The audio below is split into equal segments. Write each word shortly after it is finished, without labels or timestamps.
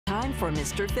for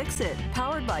Mr. Fix-It,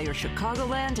 powered by your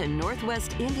Chicagoland and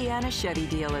Northwest Indiana Chevy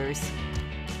dealers.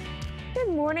 Good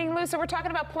morning, Lou. So we're talking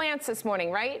about plants this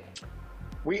morning, right?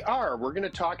 We are. We're going to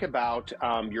talk about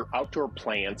your outdoor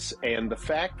plants and the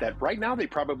fact that right now they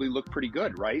probably look pretty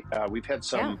good, right? We've had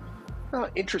some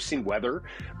interesting weather.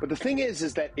 But the thing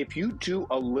is that if you do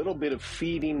a little bit of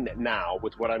feeding now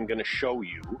with what I'm going to show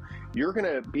you, you're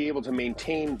going to be able to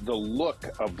maintain the look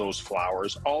of those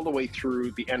flowers all the way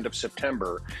through the end of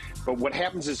September. But what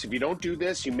happens is if you don't do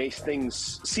this, you may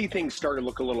see things start to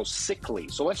look a little sickly.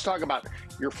 So let's talk about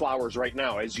your flowers right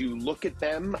now. As you look at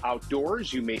them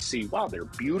outdoors, you may see, wow, they're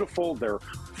beautiful, they're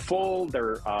full,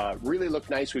 they're really look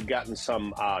nice. We've gotten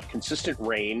some consistent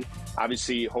rain.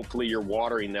 Obviously, hopefully you're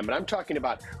watering them. But I'm talking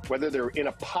about whether they're in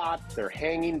a pot, they're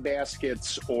hanging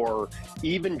baskets, or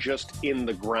even just in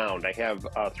the ground. I have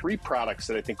 3 products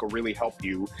that I think will really help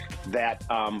you that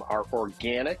are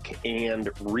organic and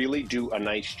really do a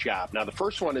nice job. Now, the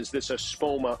first one is this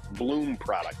Espoma Bloom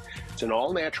product. It's an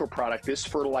all-natural product. This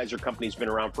fertilizer company's been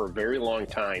around for a very long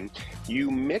time.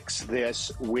 You mix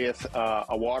this with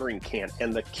a watering can,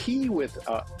 and the key with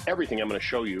everything I'm going to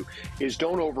show you is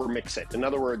don't over-mix it. In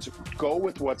other words, go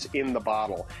with what's in the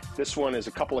bottle. This one is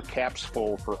a couple of caps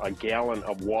full for a gallon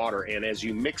of water, and as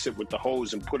you mix it with the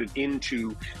hose and put it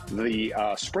into the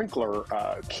sprinkler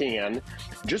can,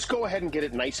 just go ahead and get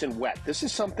it nice and wet. This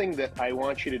is something that I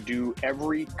want you to do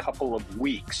every couple of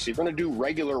weeks. You're going to do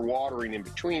regular watering in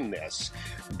between this,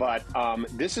 but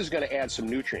this is going to add some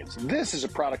nutrients. This is a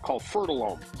product called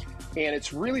Fertilome, and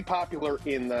it's really popular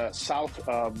in the south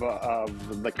of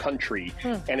the country,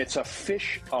 and it's a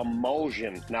fish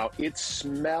emulsion. Now, it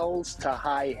smells to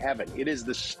high heaven. It is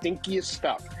the stinkiest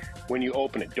stuff when you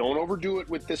open it. Don't overdo it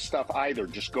with this stuff either.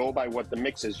 Just go by what the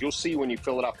mix is. You'll see when you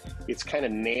fill it up, it's kind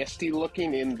of nasty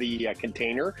looking in the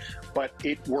container, but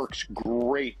it works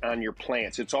great on your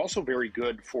plants. It's also very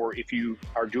good for if you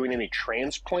are doing any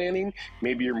transplanting,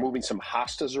 maybe you're moving some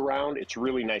hostas around. It's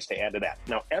really nice to add to that.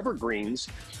 Now, evergreens,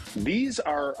 these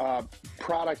are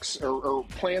products or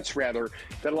plants rather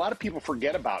that a lot of people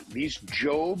forget about. These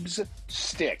Job's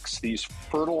sticks, these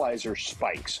fertilizer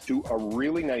spikes, do a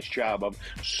really nice job of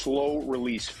slow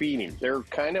release feeding. They're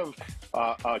kind of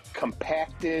a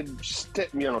compacted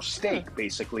stake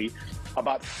basically,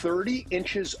 about 30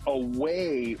 inches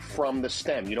away from the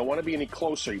stem. You don't want to be any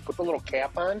closer. You put the little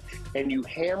cap on and you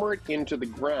hammer it into the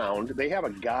ground. They have a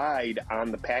guide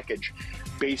on the package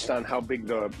based on how big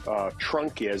the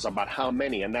trunk is, about how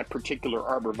many. And that particular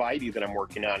arborvitae that I'm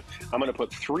working on, I'm going to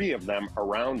put 3 of them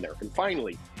around there. And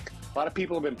finally, a lot of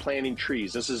people have been planting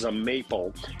trees. This is a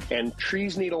maple, and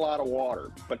trees need a lot of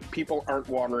water, but people aren't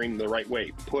watering the right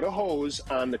way. Put a hose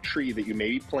on the tree that you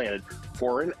maybe planted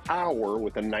for an hour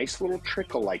with a nice little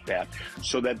trickle like that,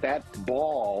 so that that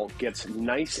ball gets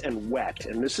nice and wet.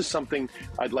 And this is something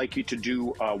I'd like you to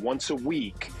do once a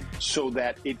week so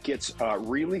that it gets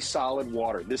really solid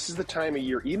water. This is the time of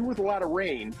year, even with a lot of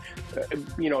rain,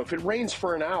 if it rains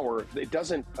for an hour, it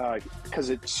doesn't, because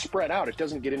it's spread out, it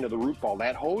doesn't get into the root ball.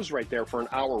 That hose right there for an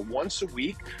hour once a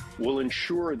week will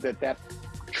ensure that that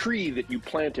tree that you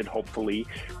planted, hopefully,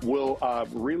 will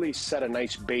really set a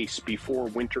nice base before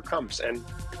winter comes. And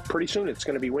pretty soon it's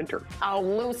going to be winter. Oh,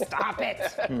 Lou, stop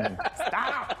it.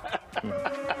 Stop.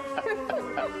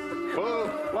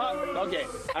 Well, okay.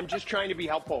 I'm just trying to be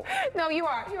helpful. No, you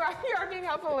are being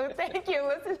helpful, Lou. Thank you.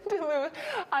 Listen to Lou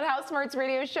on House Smart's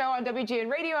radio show on WGN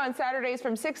Radio on Saturdays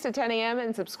from 6 to 10 a.m.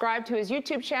 and subscribe to his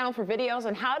YouTube channel for videos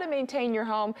on how to maintain your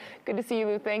home. Good to see you,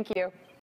 Lou. Thank you.